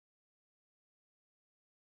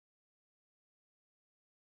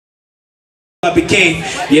I became,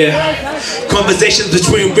 conversations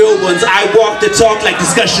between real ones. I walk the talk like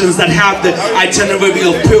discussions that have the itinerary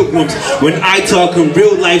of pilgrims. When I talk in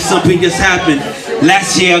real life, something just happened.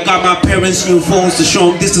 Last year I got my parents new phones to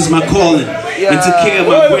show them this is my calling, and to care of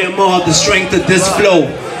my grandma, the strength of this flow.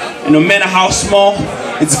 And no matter how small,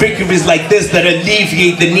 it's victories like this that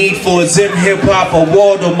alleviate the need for a ZimHipHop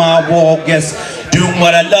award on my wall. Guess doing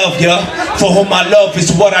what I love, for whom I love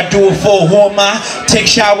is what I do it for. Who am I? Take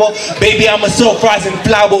shower, baby, I'm a self-rising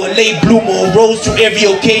flower, a late bloomer, rose to every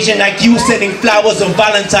occasion like you sending flowers on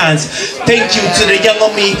Valentine's. Thank you to the young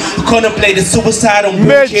of me who contemplated suicide on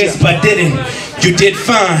kids but didn't. You did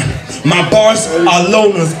fine. My bars are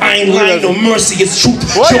loners. I ain't lying, no mercy, it's truth.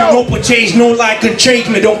 Show no for change, no lie can change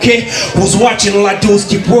me. Don't care who's watching, all I do is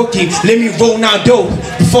keep working. Let me roll now dough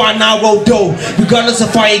before I now roll dough. Regardless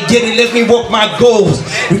if I get it, let me walk my goals.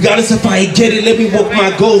 Regardless if I get it, let me walk my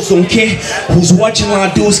goals. Don't care who's watching, all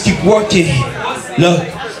I do is keep working. Look,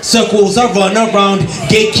 circles I run around,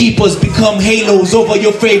 gatekeepers become halos over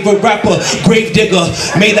your favorite rapper. Gravedigger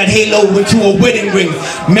made that halo into a wedding ring.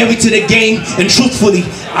 Married to the game, and truthfully,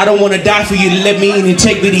 I don't want to die for you to let me in.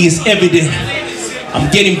 Integrity is evident. I'm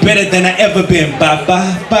getting better than I ever been. Bye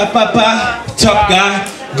bye, bye bye bye. Tough guy,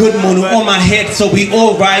 good mono on my head, so we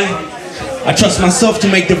alright. I trust myself to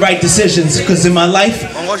make the right decisions, because in my life,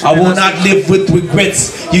 I will not live with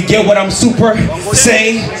regrets. You get what I'm super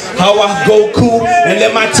saying? How I go cool and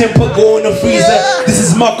let my temper go in the freezer. This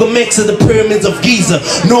is Malcolm X of the pyramids of Giza.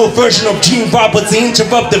 No version of Gene Roberts to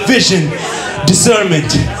interrupt the vision.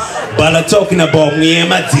 Discernment. But I'm talking about me and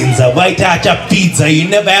my zinza. White Hacha pizza. You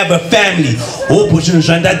never have a family.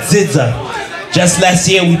 Just last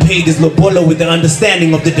year we paid this lobola with the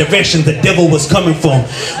understanding of the direction the devil was coming from.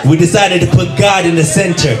 We decided to put God in the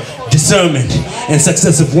center, discernment, and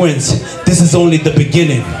successive wins. This is only the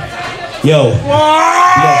beginning. Yo,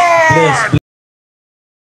 bless.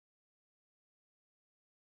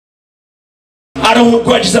 I don't hold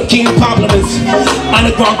grudges, I'm king of compliments.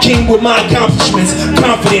 Underground king with my accomplishments.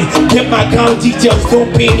 Confident, kept my account details,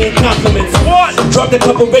 don't pay me compliments. Dropped a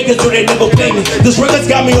couple records so they never play me. Those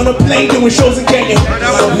records got me on a plane doing shows in Kenya.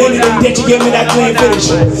 Landed in debt, you gave me that claim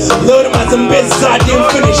finish. Loaded my some business, I didn't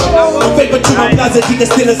finish. I'm faithful to my plaza, she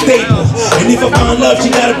still a staple. And if I find love,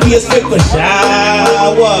 she gotta be a faithful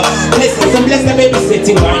shower. Listen, I'm blessed that baby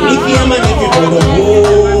sitting right. If you am an if you go the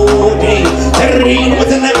whole day. That rain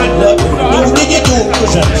was an I love you. Did you do?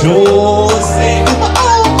 Cause I chose it.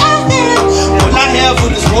 All I have for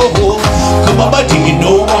this road. Cause Baba, do you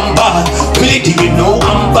know I'm bad? Really, do you know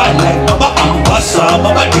I'm bad? Like Baba, I'm bassa.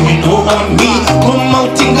 Baba, do you know I'm me? Come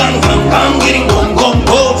out, I'm getting go.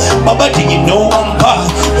 Baba, do you know I'm bad?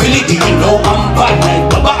 Really, do you know I'm bad? Like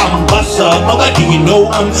Baba, I'm bassa. Baba, do you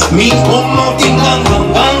know I'm me? Come out,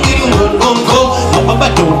 I'm getting go.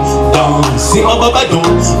 Baba, don't dance. See my Baba, don't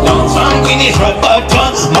dance. I'm finished,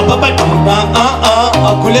 rabata. My Baba, don't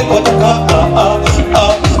kule kotaka.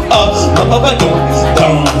 My Baba, don't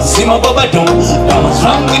dance. See my Baba, don't dance.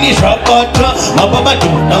 I'm finished, rabata. My Baba,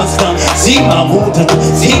 don't dance. See my Moto.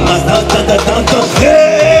 See my dance.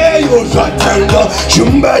 Hey, you're Shatanga.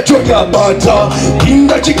 Shumba choya bata.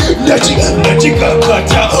 Indachi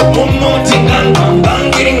kakata. Momo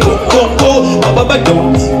tingang getting go. My Baba,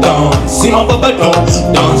 don't dance. See my Baba, don't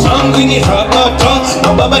dance. I'm finished, rabata.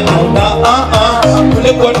 My Baba, don't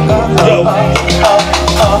kule kotaka.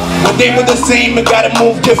 But they were the same, I gotta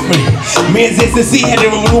move different. Me and ZCC had to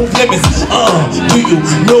remove limits. Do you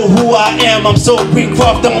know who I am? I'm so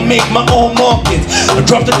Greencroft, I'ma make my own market. I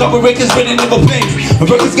dropped a couple records, but they never played. The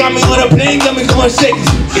records got me on a plane, got me going shaky.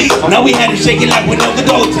 Now we had to shake it like we never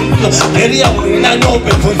go to. Area when I know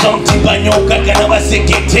before something, but no kaka na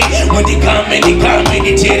wasekete. When they come, they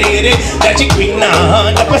tear it. That you green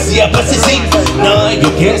now, the passy. Nah, you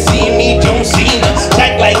can't see me, don't see na.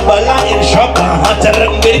 Act like Bala in shop.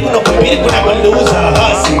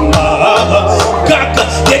 Kaka,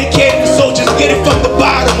 dedicated to soldiers, get it from the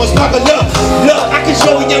bottom. Was Papa love, I can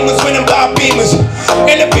show youngers when I'm by beamers.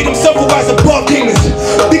 Elevate himself who rise above demons.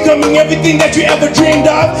 Becoming everything that you ever dreamed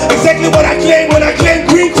of. Exactly what I claim when I claim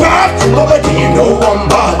Greencroft. Baba, do you know I'm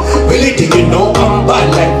bad? Really, do you know I'm bad?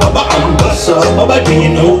 Like Baba, I'm bassa. Baba, do you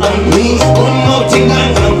know I'm me? One more thing,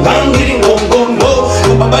 I'm getting go.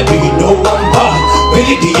 Baba, do you know I'm bad?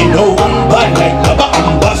 Really, do you know I'm bad? Like Baba,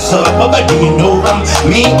 I'm bassa. Baba, do you know I'm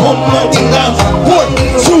me? One more thing, 1,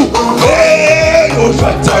 2, hey, you're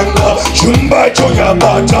Shatanga. Shumba choya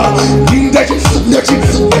bata. Indachi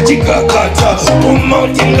kakata. One more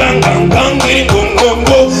thing, getting go.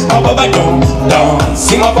 Baba, don't dance.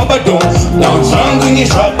 See my Baba, don't dance. I'm going to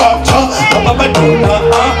shop up. Baba, don't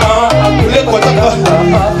look,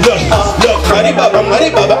 Mari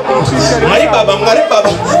Baba,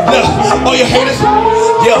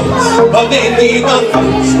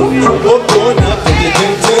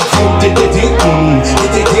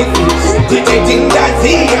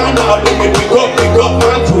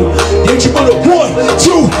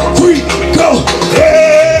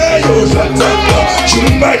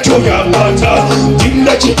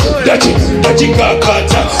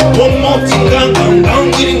 One more thing,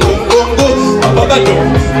 I'm getting Baba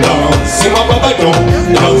don't see my Baba don't.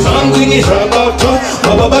 Now something is about to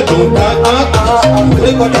Baba don't.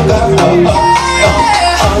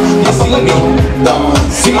 You see me?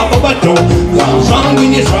 See my Baba don't.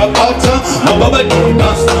 Something is about to Baba don't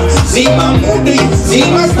dance. See my moody, see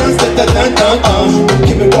my stance.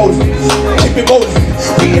 Keep it rolling, keep it rolling.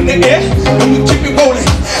 We in the air, and we keep it rolling.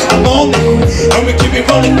 I'm on it, and we keep it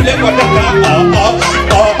rolling.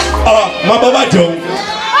 My Baba don't.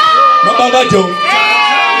 My Baba don't.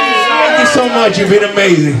 Thank you so much. You've been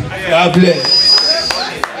amazing. God bless.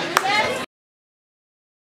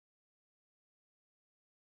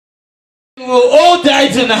 We will all die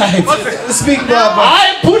tonight. Speak, Baba.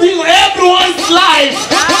 I'm putting everyone's life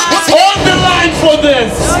on the line for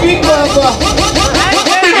this. Speak, Baba.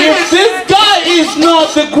 If this guy is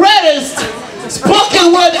not the greatest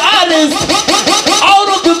spoken word artist out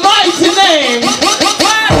of the mighty name,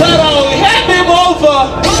 that I'll hand him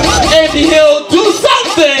over and he'll do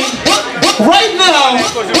something right now.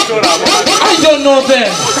 I don't know them.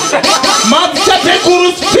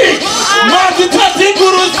 Madzitateguru speak.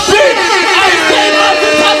 Madzitateguru speak. I say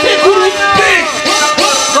Madzitateguru speak.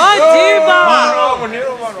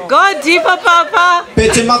 Go deeper, Papa.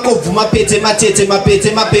 Pete makovu, mapete matete,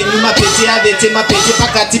 mapete mapenyu, mapete avete, mapete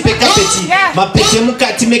pakati pekapeti, mapete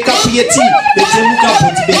mukati mekapuyeti, pete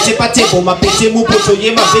mukapoti, pete patebo, mapete mupoto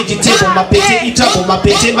ye vegetable, mapete itabo,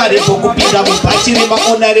 mapete marebo, kupinda mupachire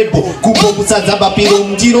maonarebo, kumbo musadza bapiro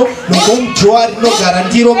mundiro, nongo mjoari no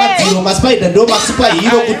garandiro, madiro, maspider ndo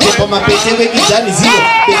masuperhero, kutepa mapete vegizani zero,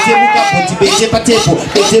 pete mukapoti, pete patebo,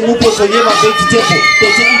 pete mupoto ye vegetable,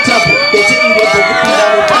 pete itabo, pete irebo, kupinda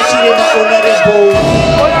mupachire maonarebo.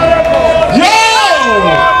 Yo!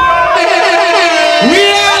 We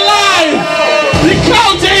are alive! The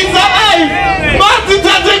culture is alive!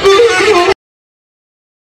 Madzitateguru!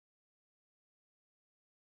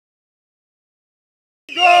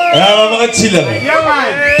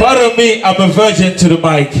 Part of me, I'm a virgin to the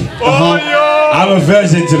mic. I'm a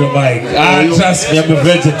virgin to the mic. Trust me, I'm a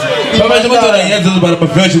virgin. I'm a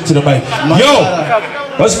virgin to the mic. Yo!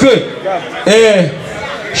 What's good?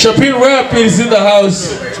 Chopin Rap is in the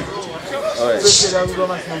house.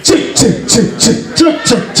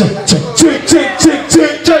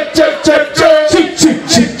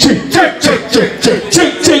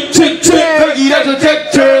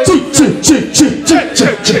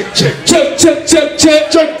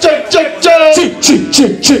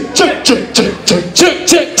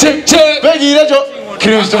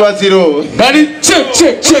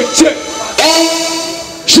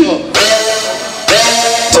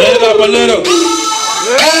 Turn it up a little.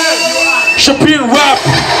 Chopin Rap.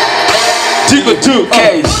 Digger 2.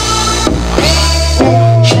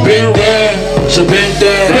 Chopin Rap. Chopin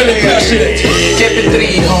Dad. Really passionate. Keep it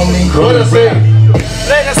 3, homie. What I say?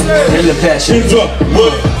 Really passionate.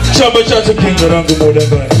 Chamba Chacha King around the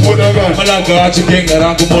Modagan. Malaka King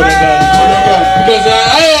around the Modagan. Because I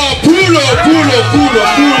pull up.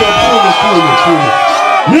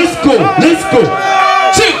 Let's go.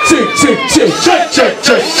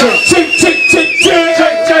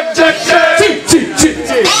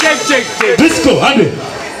 Let's go, Andy.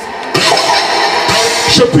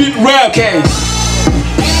 Chopin Rap.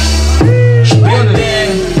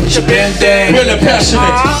 Chopin Dad. Really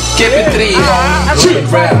passionate. Keep it 3,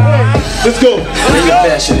 homie. Rap. Let's go. Really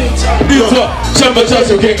passionate. Chamba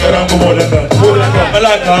Chacha King around the Modagan.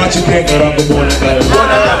 Malaka King around the Modagan.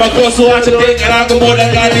 Makoso King around the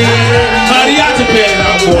Modagan. Mariachi King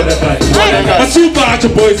around the Modagan. Masupa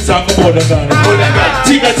boys around the Modagan.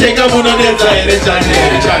 Tika Teka Monaneza.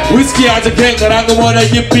 Whiskey King around the Modagan.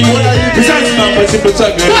 Yippee. Besides my simple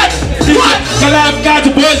target. Kalam got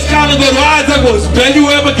boys kind of go to goes. When you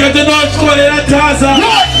ever get the noise call in a Taza.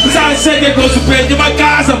 Besides saying it goes to pay you my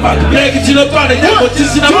casa. Break it to the body. But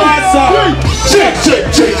this is a massa. Check.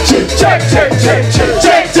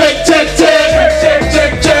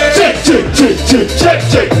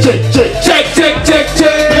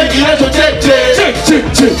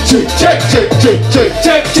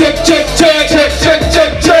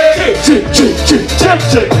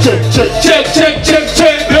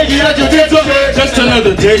 Just a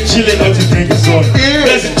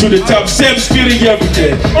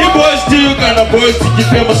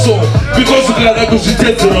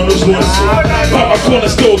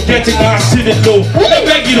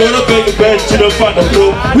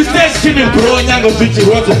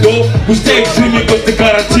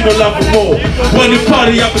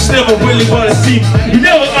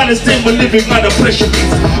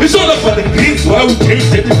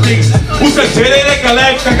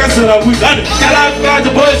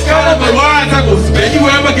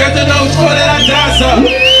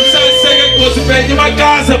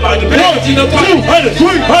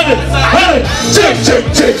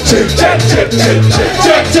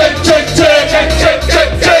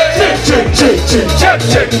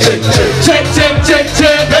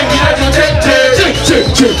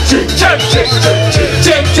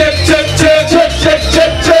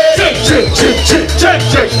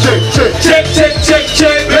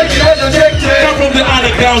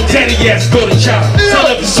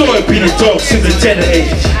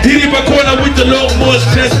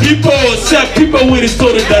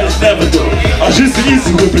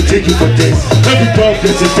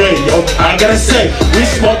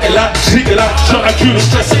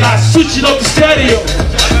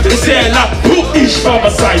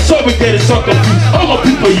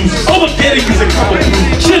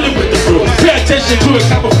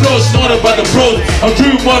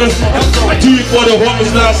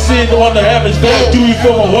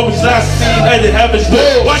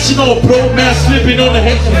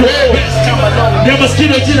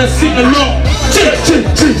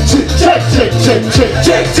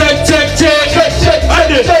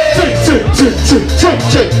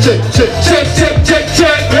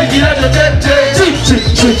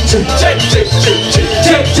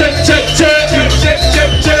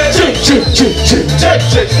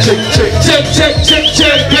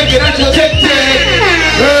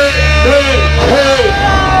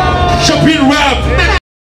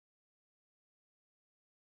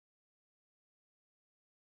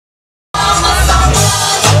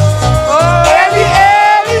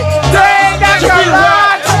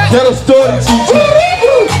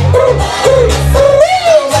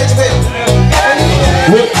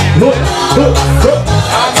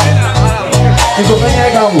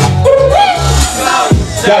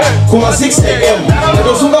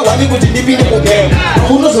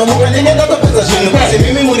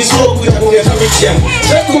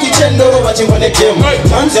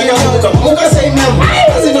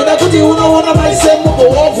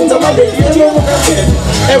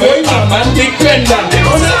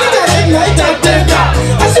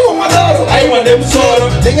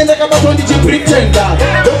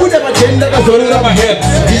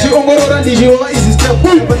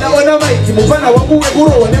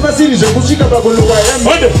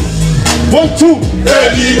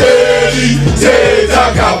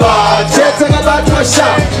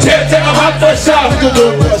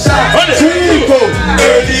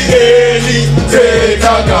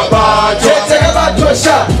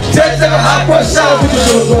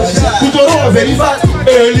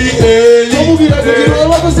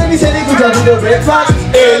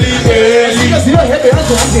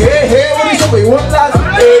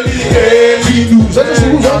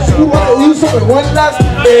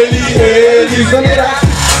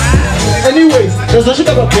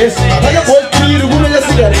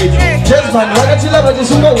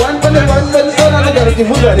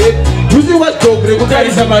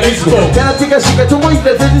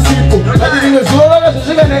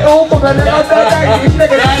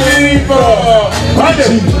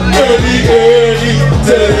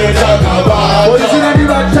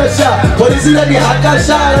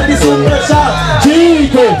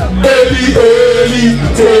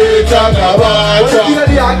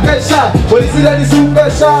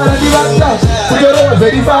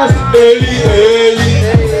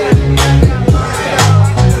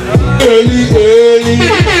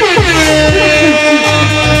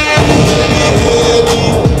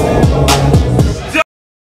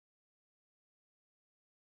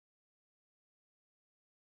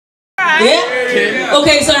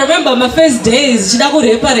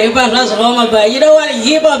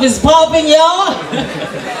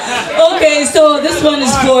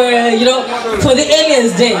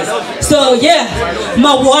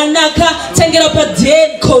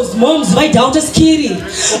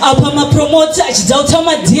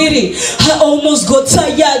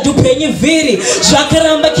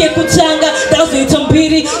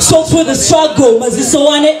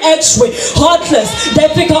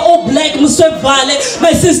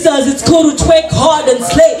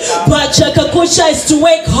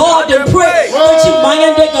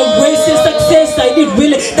success I did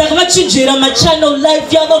really. Dakavachinjira my channel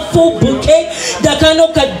life yava full bouquet.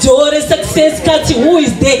 Dakano kadore success kati who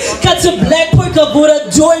is there? Kati BlacPerl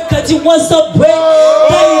kavura joy kati what's up way?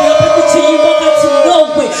 Kaira kati kati no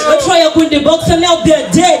way. I try to win the box and now they're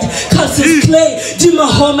dead. Cause it's clay. Jima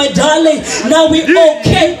home darling. Now we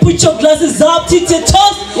okay. Put your glasses up, titi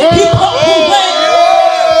toss. Hip hop away.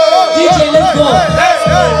 DJ, let's go.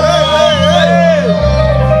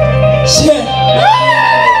 Yeah.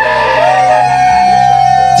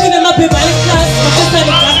 Tina my baby in class, my best friend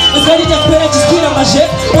in class. I was ready to play, I just put on my jet.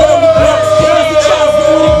 Put on my glass, get out the chance.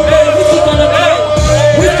 Whiskey gonna play.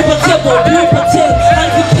 Whiskey potato, beer potato.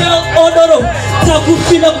 And the girl, oh no no. Taku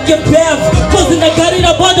feel up get bath. Cause in the car in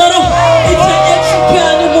a bottle. It's an extra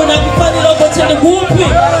piano, I can find it over to the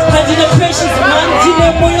whooping. And in the precious man,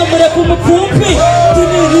 Tina Moyo, but I put my pooping.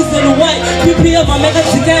 Reason why people have a mega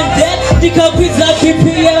chicken dead. The quiz are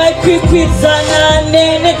people like quiz and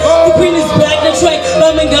nene. The queen is back, the track.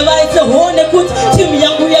 Bamingava is a whole good. Tim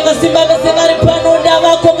Young, we have a simba, the pano,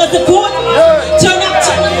 never cook as a food. Turn up,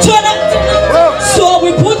 turn up. So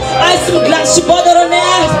we put ice and glass to butter on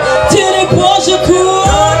air. Tilly Boja cool,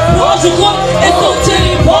 Boja cool. And so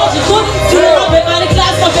Tilly Boja cool. To the rubber by the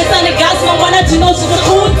glass, my face and the gas, my one at you know she's a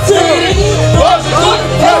good Tilly Boja cool.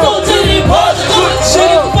 And so Tilly Boja cool.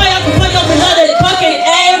 Shooting fire, fire, blood, pocket,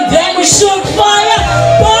 and then we shoot fire.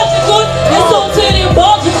 Boja good, and so Tilly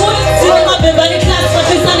Boja cool. Tilly my baby by the glass, my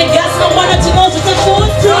face and the gas, my one at you know she's a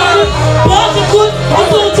good Tilly Boja cool. And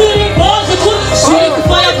so Tilly Boja cool. Shooting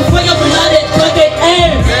fire, fire, blood, pocket,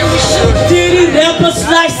 and then we shoot. Tilly rapper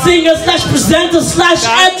slash singer slash presenter slash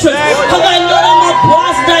actress. Cause I know that my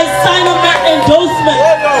boss died, sign on my endorsement.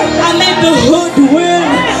 I made the hood win,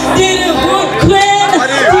 did the hood clean,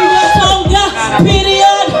 did the tonga,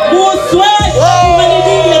 period, more sweat.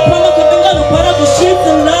 Humanity, I promise to bring out the part of the streets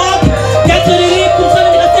and love. Get to the deep, I'm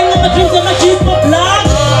telling you, I think I'm a dreams and my dreams for black.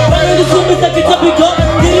 But when the zoom is like it's up, we go,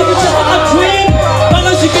 did it just like a dream. But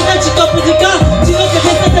now she can touch it up with the car, she knows the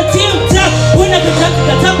best of the team. When I can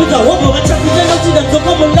tap with the hobo, I tap with the note to the top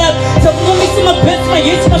of my lap. So I'm going to see my best, my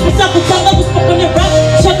hits, my shit, I'm going to spoke on your rap.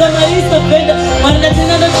 Shotgun, my wrist, the vendor, my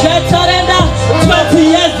Latin and the jet, surrender. 12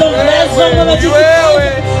 years, the last one of my Jesus.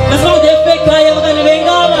 Mas não deve pegar, eu vou ganhar bem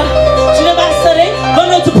gama. Tira bastante,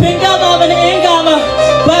 vamos to pinga, vamos na engama.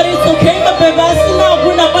 But it's okay, my baby, I see now,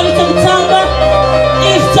 we're not going to tamba.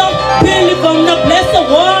 If some believe I'm not blessed, the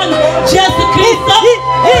one, just a Cristo.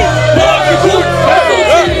 Boja good,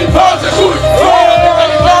 Boja good.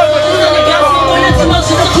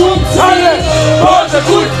 Boja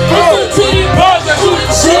good, Boja good.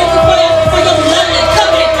 Shake the fire, fire, blood,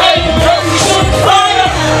 come in, hey, we shoot fire.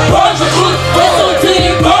 Boja good,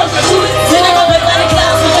 Boja good. Then I'm a better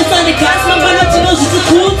class, I'm a sunny class, I'm gonna know she's a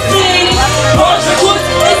good thing. Boja good,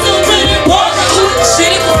 Boja good.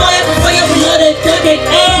 Shake the fire, fire, blood, come in,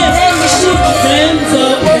 hey, we shoot. Hands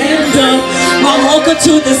up, hands up. I walk up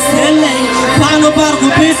to the ceiling. Final barco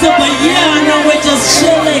piece of a year, I know we're just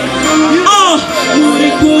chilling.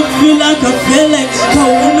 Really good, feel like a feeling. I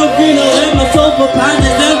wanna feel like myself a pound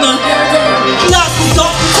and never. Class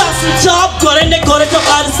is top, got it, got it,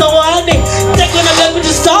 so I need. They're gonna let me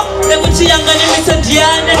just stop. They're going to young and Miss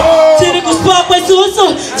Diana. Typical spot by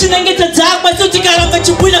Suso. She didn't get the dark by Susie. Got up at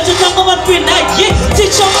your window to talk about free night. Yeah,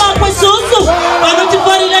 teach your mom by Suso. I'm not the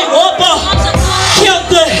body like Opa. Kill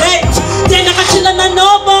the hate. Then I got chill and I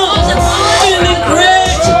know about. Feeling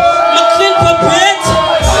great. My clean for bread.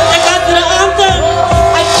 I got to the anthem.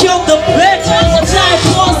 I killed the bitch. Time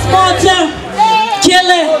for a small town. Kill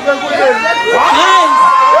it.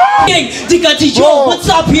 Yo, what's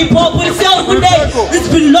up, people? But it's all good day. It's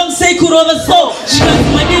been long, say could over so. She got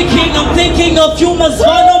my king. I'm thinking of you,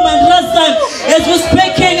 Mazvano, man. Last time, as we're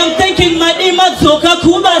speaking, I'm thinking my name, Mazoka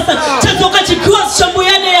Kubasa. Chatoka Chikuas,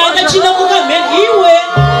 Shamuyane, and Chinamuga, man, Iwe.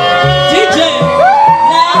 DJ.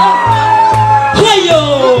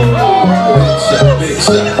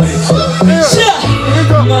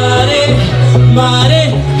 Now, Mare, Mare,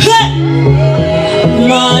 hey!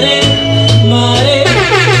 Mare, Mare.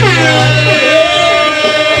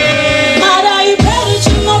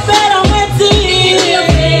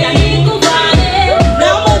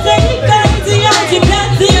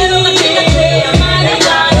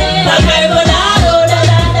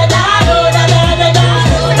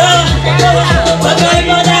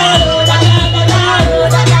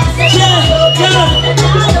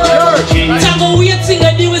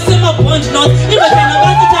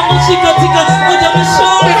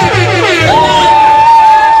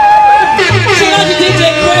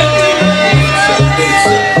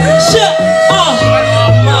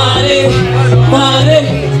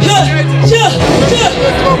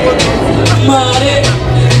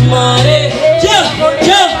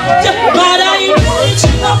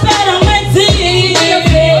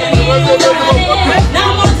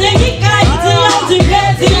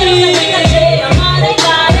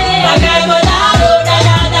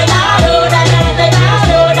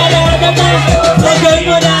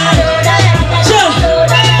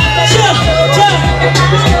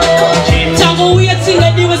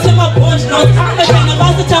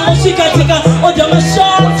 tika tika oda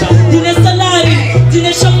mashot dine salari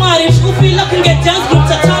dine shamari ufila kunge dance group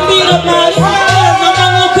tatambira mari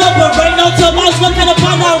mama go but right now Thomas what kind of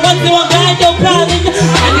partner what they want guy don't problem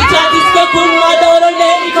anytime this go good mother or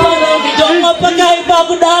lady call me don't want to guy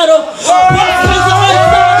bagudaro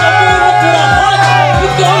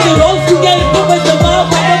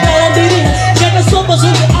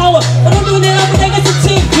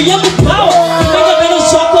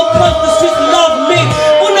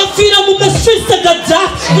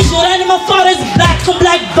my father's black for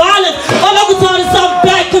black violence. All I was on is I'm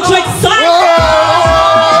back for Drake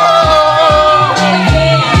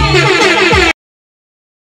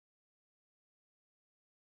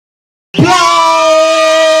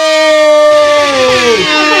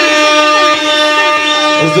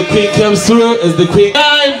As the queen comes through, as the queen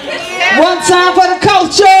one time for the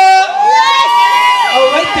culture.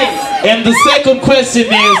 Alright then. And the second question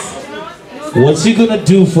is, what's you gonna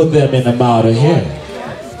do for them in the matter here?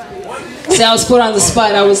 See, I was put on the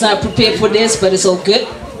spot. I was not prepared for this, but it's all good.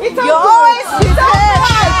 It's all good. It's all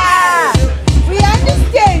good. We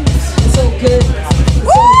understand. It's all good.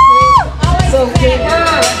 It's all good.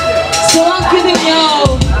 So I'm giving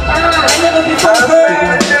y'all never before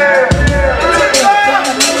heard.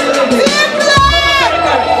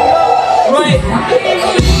 Right.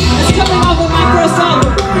 It's coming off of my first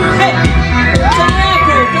album. Hey.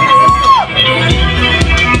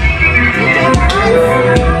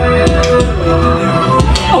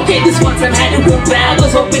 Okay, this one time had to go down.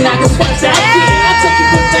 Was hoping I could swap that. Yeah, I took it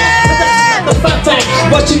from that, but that's not the fun fact.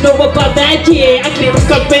 What you know about that? Yeah, I can't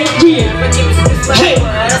come back here. Hey,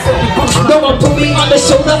 no one put me on the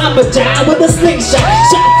shoulder. I'ma die with a slingshot.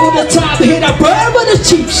 Shot for the top, hit a bird with a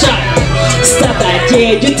cheap shot. Stop that,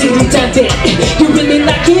 yeah, you think you done that. You really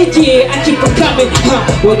like it, yeah, I keep on coming.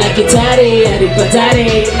 When I get tired, I did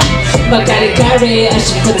it. Magari kare, I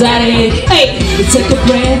should put that in. Hey, you take a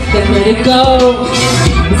breath and let it go.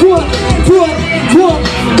 Run,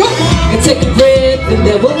 go. And take a breath and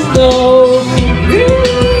they will know.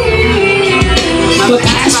 My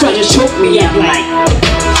guys try to choke me out like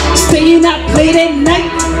staying up late at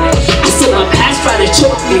night. I said my past try to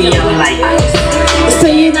choke me out like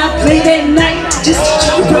staying up late at night. Just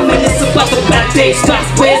reminisce about the back days,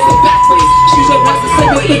 past ways, the back ways. Choose your life to say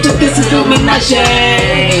your this is Illuminati.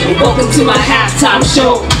 Welcome to my halftime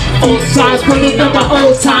show. Old times, bringing up my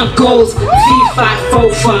old time goals.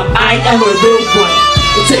 V545, I am a real one.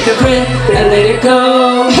 Take a breath and let it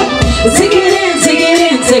go. Take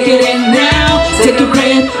it in now. Take a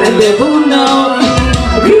breath and they will know.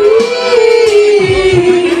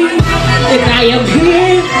 And I am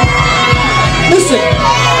here. Listen.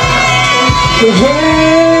 The word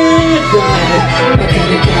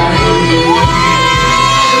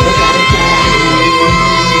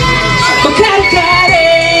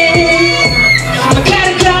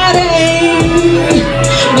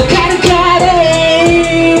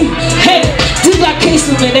Hey, this is like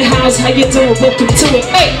Casey in the house. How you doing? Welcome to it.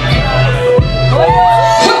 Hey.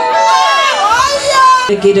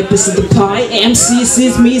 Get up into the pie. MC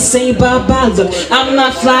sees me saying bye bye. Look, I'm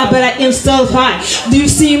not fly, but I am still high. Do you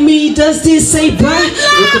see me? Does this say bye?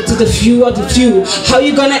 Welcome to the few of the few. How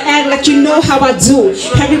you gonna act like you know how I do?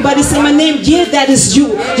 Everybody say my name, yeah, that is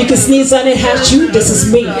you. You can sneeze on it, have you, this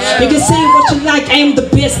is me. You can say what you like, I am the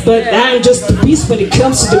best, but I'm just the beast when it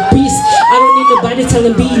comes to the beast. I don't need nobody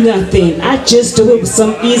telling me nothing. I just do it with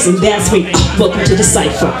some ease, and that's me. Welcome to the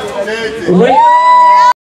Cypher. Right?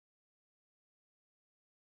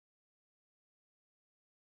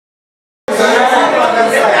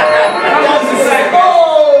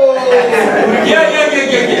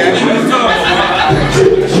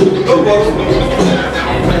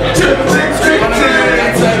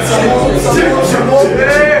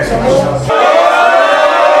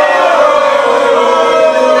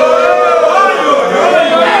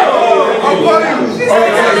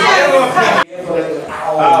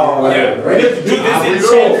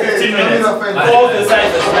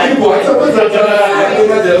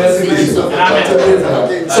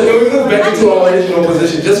 So when we move back into our original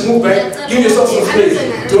position, just move back, give yourself some space.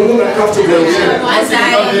 Don't move uncomfortably.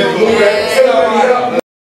 Move back.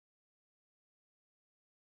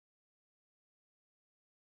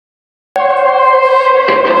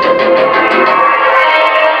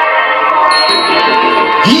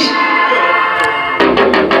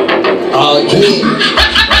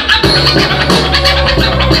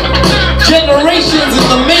 Generations in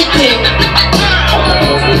the making.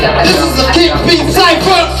 This is the King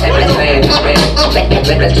Cypher.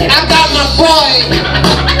 I got my boy,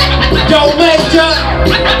 Yo Major,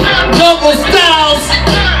 Stylz.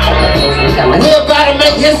 We're about to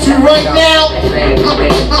make history right now.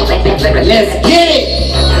 Let's get it.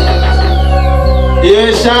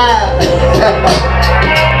 You shy.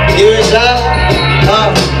 You shy.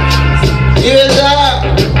 You shy.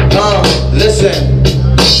 Listen.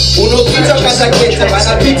 Unopita kasaketa,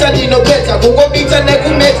 banapita dinopeta, kukopita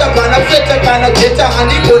nekumeta, banafeta kanageta,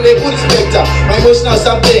 handiko nekunspecta, my emotional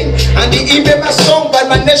something, and the even my song, but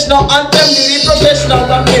my national anthem, the professional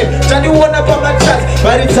I'm in, tell you one about my chat,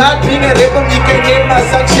 but it's hard being a rebel, you can get my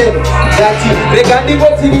section, dati, regandi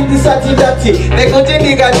goti in the sati dati, negote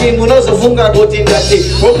nigati, munozo funga goti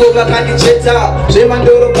dati, woko bakani cheta,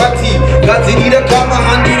 jemandoro pati, gati nida kama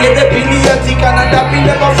handi, the biliati, kanada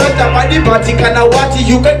pinda mafeta, padi pati, kanawati,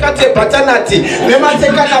 you can cut a patanati. Mema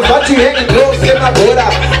take a vati hanging close to my border,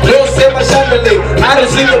 close to my chandelier. I don't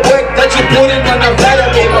see the work that you put in when I'm flying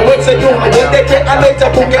away. My words are doing, when they get I later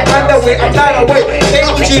put get underway. I'm not away. Say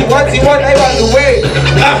you what you want, I run away.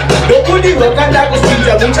 The goodie rock and I was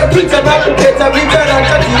teacher, which I preach about to get a reader and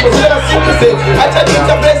touch you. So I see I touch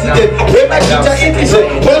the president. When my teacher is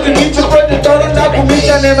it, well, you need to put the door and I could meet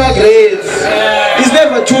your name grades. It's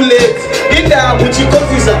never too late. In the Abuchi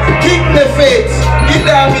confuser, keep the faith. In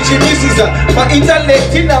the Abuchi misses my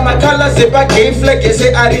intellect in my colors, a back game flag, I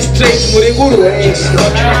say I straight Muriguru way.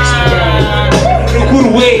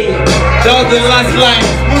 Muriguru way. That was the last line.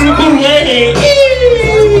 Muriguru way.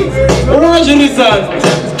 Orange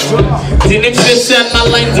the infection, my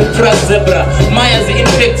lines of press zebra. Maya's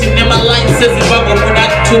infecting, my line says if I'm going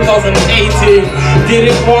at 2018. The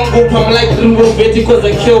Repongo, I'm like Rumbo because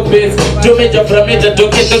I kill base. Do major, Brameja,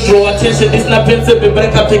 don't get to draw attention. This not pencil, be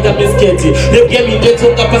break up, take a biscuit. They gave me the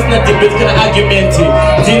talk of personal debate, can argument.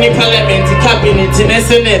 Dini parliament, cabinet, in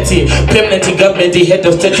Senate, permanent government, the head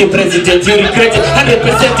of state president. You regret it 100%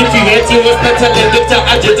 if you hate you was not talent, Dr.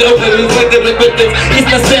 Ajit, it's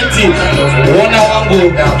not senti. One hour.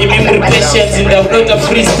 Imim patience in the road of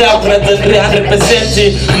freestyle, brother 300%.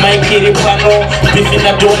 Mikey Ripano,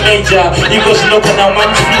 Bifina do major. Eagles look on our man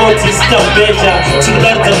float, stuff major. To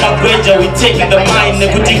learn the Magweja, we take the mind.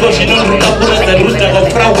 Negutigo, she don't know the root of a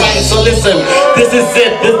proud wine. So listen, this is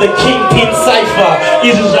it, this is the Kingpin Cypher.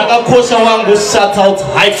 Irujaga Kosha Wangu shout out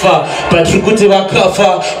Haifa. But Ruguti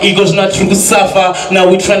Wakafa, Eagles not Rugu Safa. Now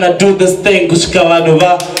we trying to do this thing,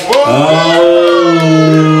 Kushkawanova.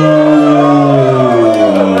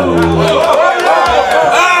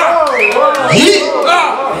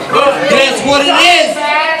 That's what it is.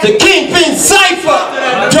 The Kingpin Cypher,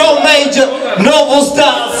 Joe Major, Noble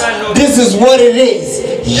Stylz. This is what it is.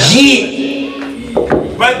 Yeah.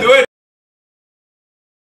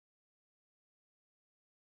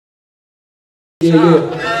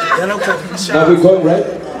 Now we going, right?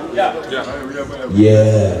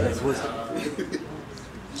 Yeah.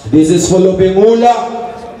 This is for Lopengula.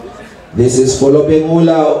 This is for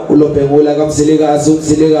Lopengula. Lopengula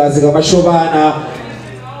kamsiligazi kamashobana.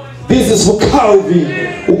 This is for Calvin.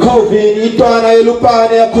 Calvin, Itwana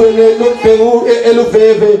Elupane, Akwele,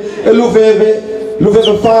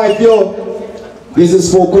 Eluveve 5, yo. This is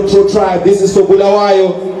for Control Tribe. This is for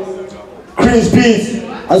Bulawayo. Chris Beats,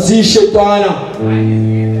 Aziz Shetana.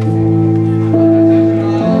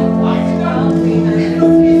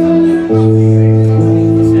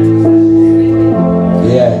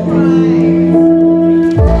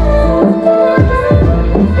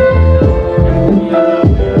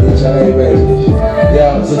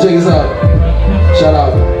 So check this out. Shout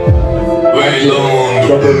out. Very long.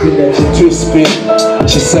 She two spin.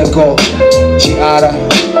 She circle. She ara.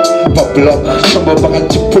 Pop block. Chamba banga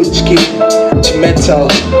chipuchki. She metal.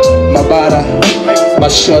 Mabara. My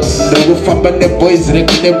shots. The roof and the boys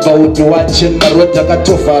rekneba would watch in my road. I got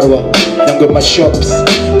too far. Then go my shops.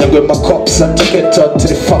 Then go my cops and take it out to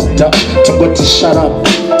the fucked up. To go to shut up.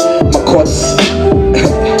 My courts.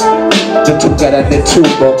 They took that at the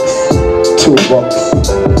toolbox.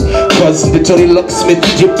 Cause the Tory locksmith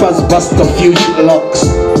jippers bust a few locks.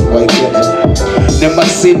 Why get it? Never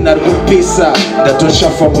seen that good pizza that was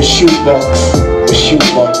shot from a shoebox.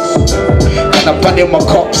 And I put in my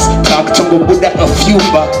cops, talk to go with a few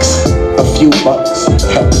bucks.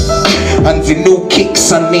 And the new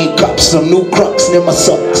kicks and makeups, some new crocs, never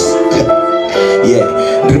socks. Yeah,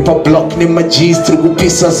 drip a block, never G's, through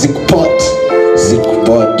pizza, zikpot,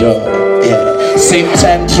 yeah. Same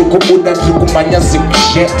time, Truku Buddha, Truku Manya, Zip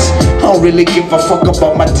shit. I don't really give a fuck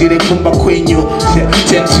about my direct Kumba Quenu.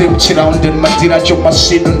 10 trim chiround in my diracho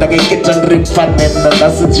machine, and I get a rip fan and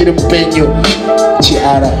that's a chirp penny.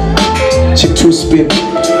 Chiara, Chi two spin,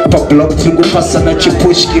 Pop block, Truku Pasana, Chi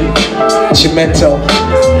pushkin, Chi metal,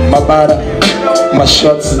 Mabara, my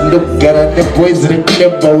shots, look, get at the boys,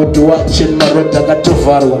 remember what to watch in my road, I got to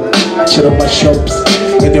follow. Chiro my shops.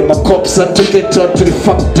 And then my cops and took it out to the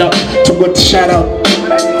fucked up to go to shout out.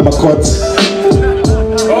 Makot.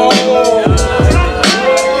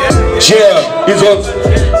 Cheer, he's on.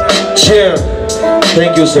 Cheer.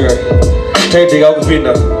 Thank you, sir. Thank you,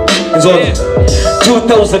 Alvina. He's on.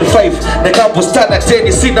 2005, nakambostana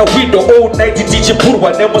teni sina window. Old 90 DJ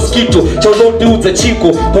Purwa ne mosquito. Cholo ndiuza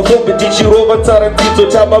chiko. Perform DJ Rova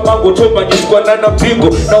Tarantino. Tama mango toma nyuskwana na bingo.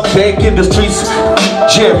 Now I'm back in the streets.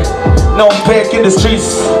 Yeah. Now I'm back in the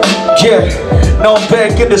streets. Yeah. Now I'm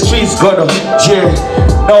back in the streets. Gotta. Yeah.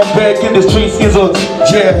 Now I'm back in the streets. He's on.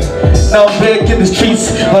 Yeah. Now I'm back in the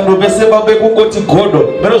streets. Mano besema beku koti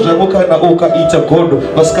godo. Meno zwamu kana oka ita godo.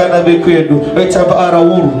 Maskana beku yedu. Wetamba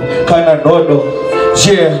arauru. Kana nodo.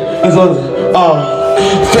 Yeah, it's on.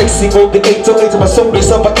 Flexing on the 808, my song is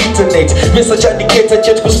on my internet. Message indicator,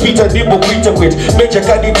 chat with speed and nimbo quitter with. Major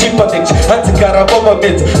can in deeper next. Hantigara mama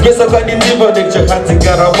met. Yes, I can in deeper next.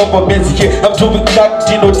 Hantigara mama met. I'm doing that,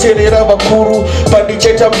 Dino Terra Makuru.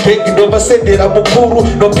 Panicheta big, no Masendera Mukuru.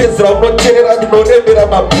 No Pezra, no Terra, no Nebera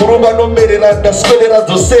Mapuruma, no Merera, the Squadera,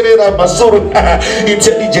 the Serera Masuru.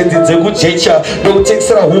 Intelligent is a good chacha. No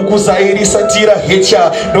Texra, Hukuza, Satira,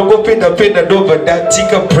 Hecha. No go pena, no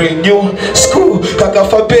Vadatika, brand new school.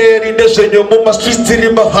 Kakafaberi nezenyo muma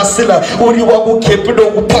streetirima hasila uri wangu kepido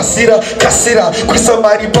kupasira kasira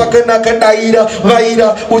kusamari paka nakanaira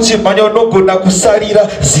vaira uchimanyo nogo na kusarira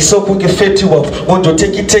ziso kungefeti wapu onjo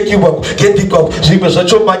teki wapu geti wapu zime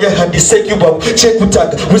zacho manya handiseki wapu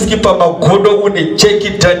chekutaka whisky pa magodo une cheki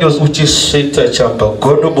Daniels uchishita chamba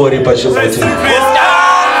godo bori pashimuti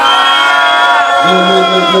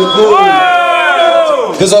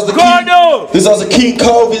This was the King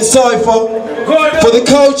Calvin Cypher for the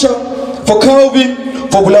culture, for Calvin,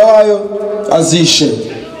 for Bulawayo, Azisha.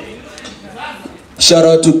 Shout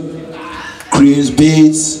out to Chris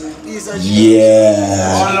Beats.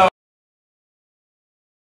 Yeah.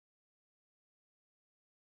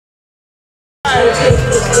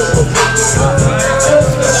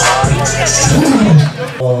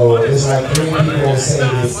 Oh, it's like three people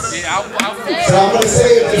saying this. So I'm going to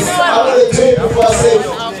say this. I'm going to do it before I say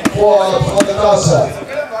for the culture.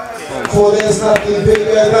 For there's nothing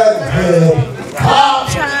bigger than hip hop,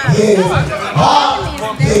 hip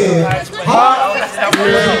hop, hip hop.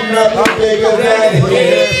 There's nothing bigger than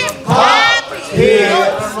hip hop, hip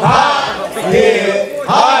hop, hip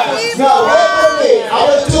hop. Now wait for me. I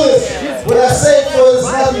will do this. When I say for there's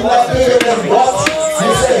nothing bigger than what,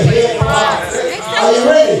 you say hip hop. Are you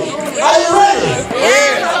ready? Are you ready?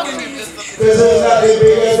 Yeah. Because there's nothing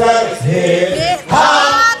bigger than hip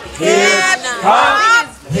hop, hip hop,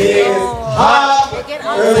 hip hop.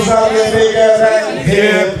 There's nothing bigger than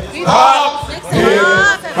hip hop, hip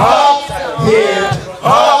hop, hip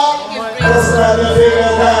hop. There's nothing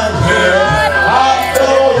bigger than hip hop.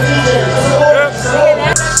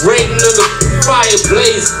 Rating of the fire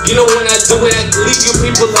blaze. You know when I do it, I leave you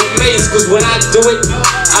people amazed. Cause when I do it,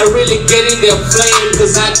 I really get in their flame.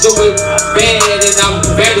 Cause I do it bad and I'm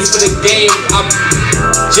baddest for the game. I'm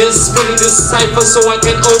just spinning this cipher so I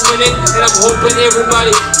can open it. And I'm hoping everybody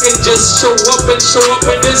can just show up in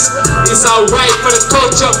this. It's alright for the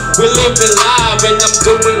culture. We're living live and I'm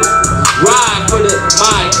doing right for the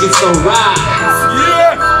mic. It's alright.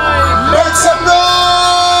 Yeah! Make some noise!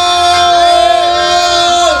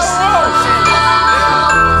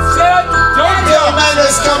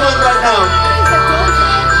 Is coming right now.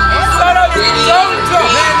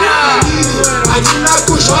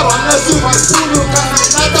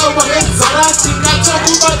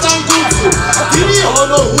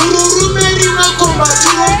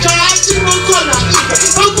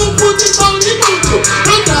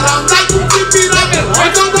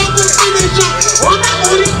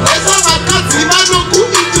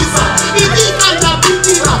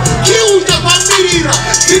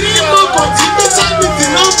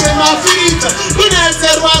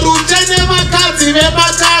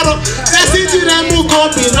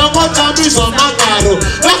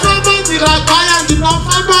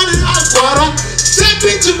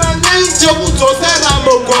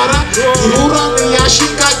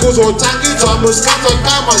 Kuzotangidwa musikazwa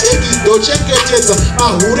kama egido chengetedza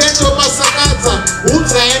mahureto masakadza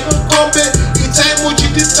udzai mukombe itai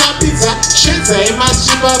muchititambidza shedzai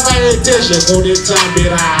masipa vaitezve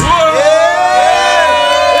kunitambira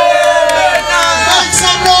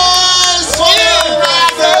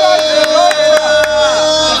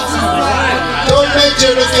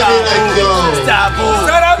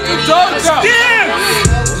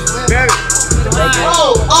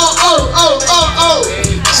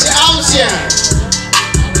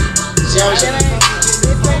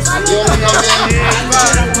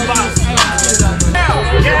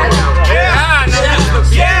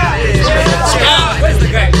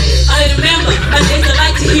I remember my days I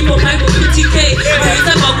like to hear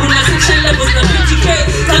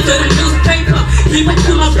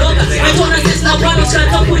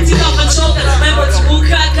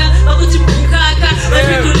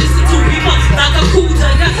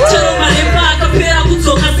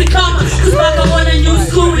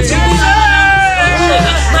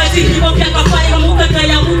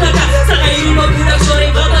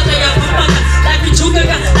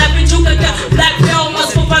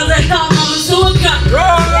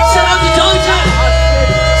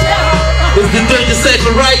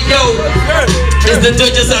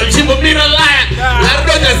Dodgers are Jimbo Mira Lion. La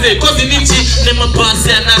Dodgers, cause in Nichi, Nema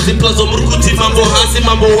Pasi and Nazi Plaza Murkuti, Mambo Hasi,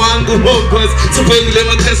 Mambo Wangu, Hogos. So when you let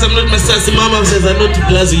me I'm not my sassy mama says I'm not too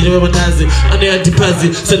glassy, you never nazi. And they are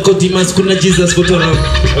deposit, said Kotimas, Kuna Jesus, Kotono.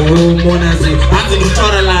 Oh, Monazi, Anthony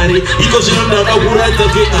Toralari, Iko Shonda, Uraza,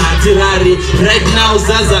 Tirari. Right now,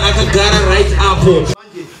 Zaza, Akagara, right apple.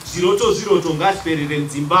 Ziroto ngasperere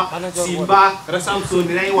nzimba simba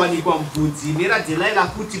rasamson raiwanikwa mvudzi neradhelaila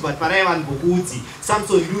kuti but paraivan bokudzi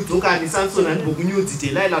samson ludhokani samson ani bokunyudzi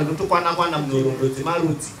dhelaila ndotokwana munhoroondo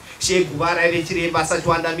dzemarudzi sheguva raive chiremba asati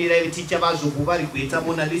wandamira ive ticha vazvoguva rigweta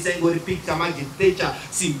mona lisa ingori picture Madzitateguru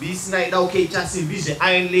simbi isina ida ukeita simbi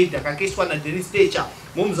zveIron Lady akakeshwa naDennis Teacher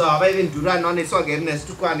mumza wavaive ndurani vaoneswa gerina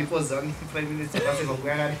situkwani pozani 5 minutes akaseva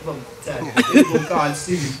kuyakaripa mutari bokawan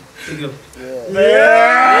Stiiv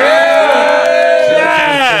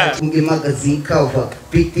Kunge magazine cover,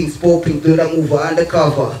 big things popping, do the move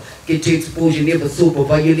undercover. Get your exposure, never sober,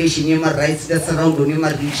 violation, near my rights that surround on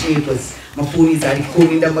my rich neighbors. My phone is a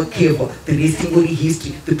recording that my cover, the racing body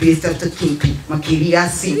history, the best after Kinky, my career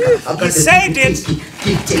sinker. I got the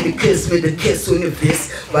keep telling the curse with the curse on the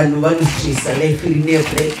vest, but no one is stressed, I left feeling near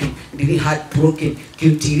breaking, really heartbroken,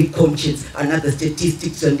 guilty conscience, another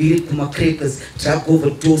statistics and lyric my crackers, drug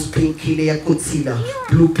overdose, painkiller, concealer,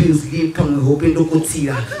 blue pills, limp and hoping no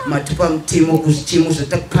concealer, matupam temo, kushimo,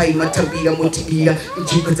 shatapai, matabila, motibila,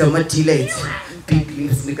 jukata matilates, big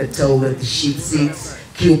lips make a towel that the ship sinks.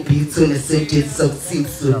 Kill beats on a sentence of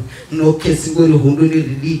Simpson. No casing on a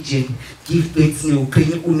religion. Give thanks no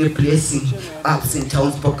pain on a blessing. Ups and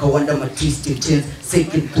downs, Pakawanda, my twisted chance.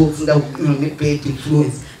 Second thoughts that will bad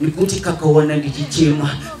influence. Nikuti Kakawanda Dichema.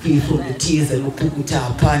 Feel from the tears and Upukuta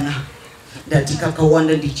Apana. Dati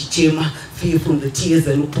Kakawanda Dichema. Feel from the tears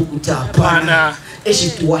and Upukuta Apana.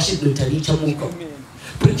 Ashes to wash it, Talicha Muka.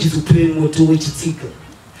 Bridges to play Moto, which is seeker.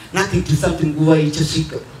 Nothing to something go away,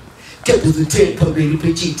 Chashika. Tables will turn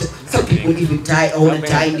probably cheater. Some people even die, I wanna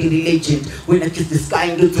die in the legend. When I kiss the sky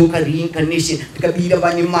and don't talk a reincarnation, Kabila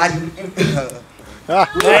Bani Mari.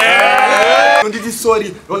 Nditi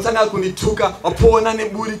sorry, Rotana kunituka, Apona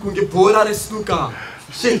Neburi Kungepora Restuka.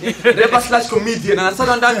 Shit, Reba / comedian, and I sat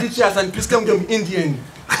on that teachers and Piscam Indian.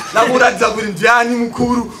 Namura Zaburiani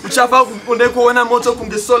Mukuru, Uchava Kundeko Moto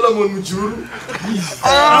Kunge Solomon Mujuru.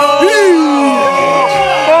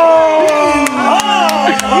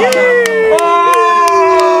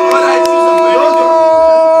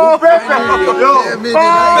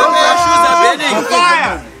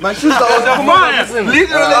 My shoes are on fire.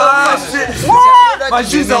 Literally my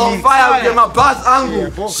shoes are on fire with my bass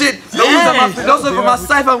angle. Shit, those are my philosophy, my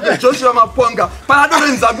Cypher, my Joshua, my Ponga. Parador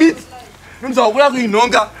in Zabit. Alright.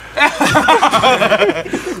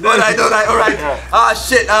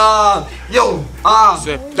 Shit, yo,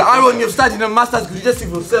 the irony of starting a master's degree just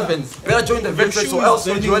civil servants. Better join the veterans or else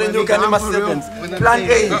you want to do kind of servants. Plan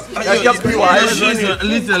A,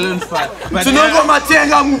 little fight. To know my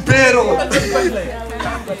tenga mupero.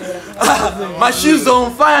 My shoes are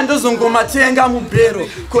on fire and doesn't go my tenga mupero.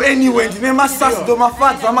 Go anywhere, the name of Sass, do my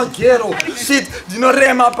fat, I'm a ghetto. Shit, do not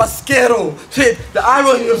rema pasquero. Shit, the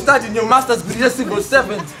irony of starting your master's degree just civil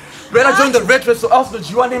servants. Better join the veterans or else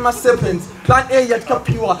you want to name a serpent. Plan A yet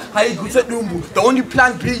Kapiwa, I go to Numbu. The only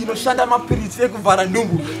plan B, you know, Shanda Mapiri, take over a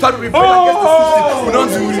Numbu. Try to rebel against the system. We don't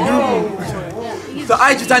do it. So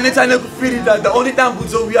I just never feel that the only time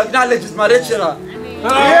we acknowledge is my lecturer.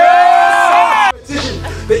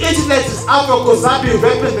 The internet is out for Kozabi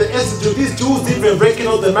rapping the essence to these Jews even breaking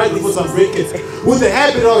all the microphones and breakers. With the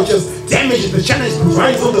habit of just damaging the challenge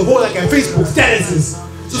runs on the wall like a Facebook statuses.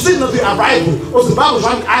 So sitting on the arrival of the Bible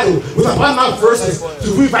running idle with a one verses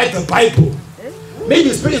to rewrite the Bible. Maybe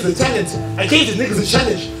experience the talent. I gave the niggas a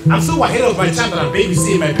challenge. I'm so ahead of my time that I'm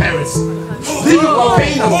babysitting my parents. Living while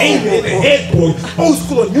pain, I'm angry in the headboard. Old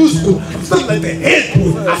school or new school, I'm feeling like the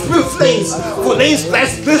headboard. I spill flames for names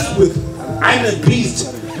splashed this with. I'm a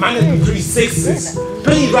beast, minus 3 6s.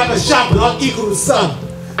 Penny rapper shop without equal to some.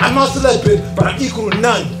 I'm not celebrate, but I'm equal to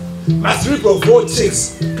none. My cerebral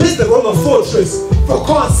vortex plays the role of fortress for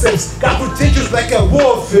concepts that potentials like a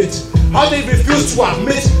war fit. How they refuse to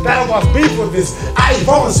admit that I was made for this. I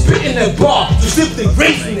evolved spit in a bar to simply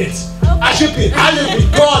raising it. I should be highly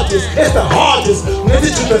regardless, it's the hardest.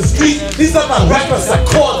 Related to the street, these are my rappers are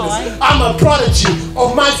cordless. I'm a prodigy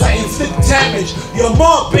of minds that inflict damage. Your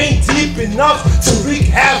more being deep enough to wreak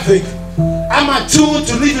havoc. I'm attuned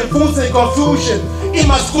to leaving fools in confusion. In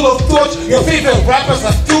my school of thought, your favorite rappers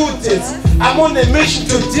are students. I'm on a mission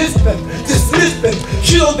to diss them, dismiss them,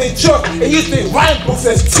 kill their jerk, and use their rhyme books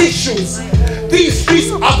as tissues. These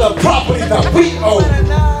streets are the property that we own.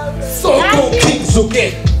 So-called kings will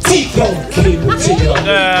get teeth on cable.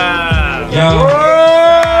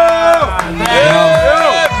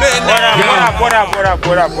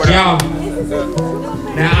 Yo.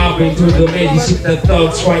 Now I've been through the magic shit the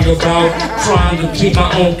thugs cry about, trying to keep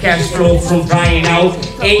my own cash flow from dying out.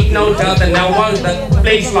 Ain't no doubt that now once the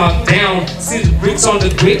place locked down, see the bricks on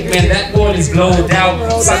the grid, man, that one is blowed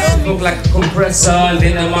out. Sucks to look like a compressor, and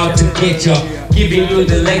then I'm out to get ya, giving you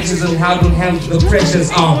the lectures on how to handle the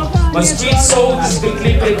pressures. My street soldiers been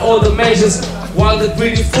clipping all the measures, while the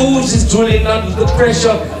greedy fools is drilling under the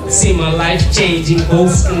pressure. See my life changing,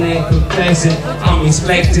 boasting and complacent. I'm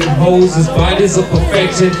inspecting hoes as bodies of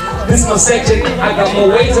perfection. This my section, I got more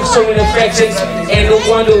ways of showing affection. And no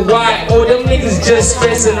wonder why all them niggas just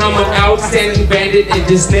stressing. I'm an outstanding bandit and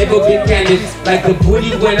just never been candid. Like a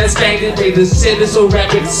booty when I spank it, they just send it so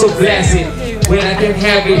rapid, so blasted. When I can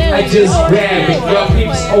have it, I just grab it. Y'all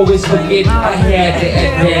peeps always forget I had the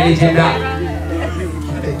advantage and I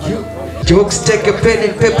jokes, take a pen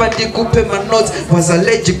and paper, nikupe my notes. Was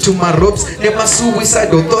allergic to my ropes, never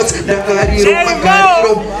suicidal thoughts. Nagariro,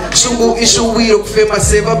 magariro, shungu ishuwiro, kufema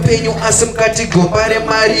seva penyu asem kati gombare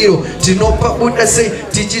mariro. Tinopa buda say,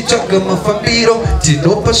 tichitoka mafambiro.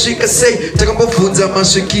 Tinopa shika say, takambofunza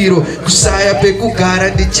mashikiro. Kusaya pe kugara,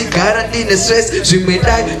 ndichigara, ndine stress.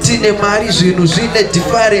 Zvimedai, tine mari, zvinu zvine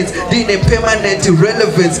difference. Dine permanent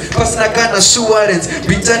relevance, pasna kana assurance.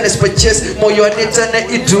 Bitterness per chest, moyo anetana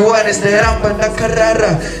endurance. Ramba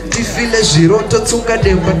ndakarara tifile zviroto tsunga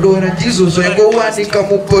demba dora ndizvo zvaingowanika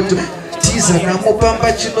mupoto tiza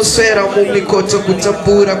namupamba chinoswera mumikoto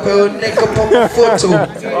kutambura kwaioneka pamafoto.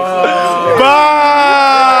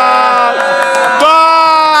 Bye.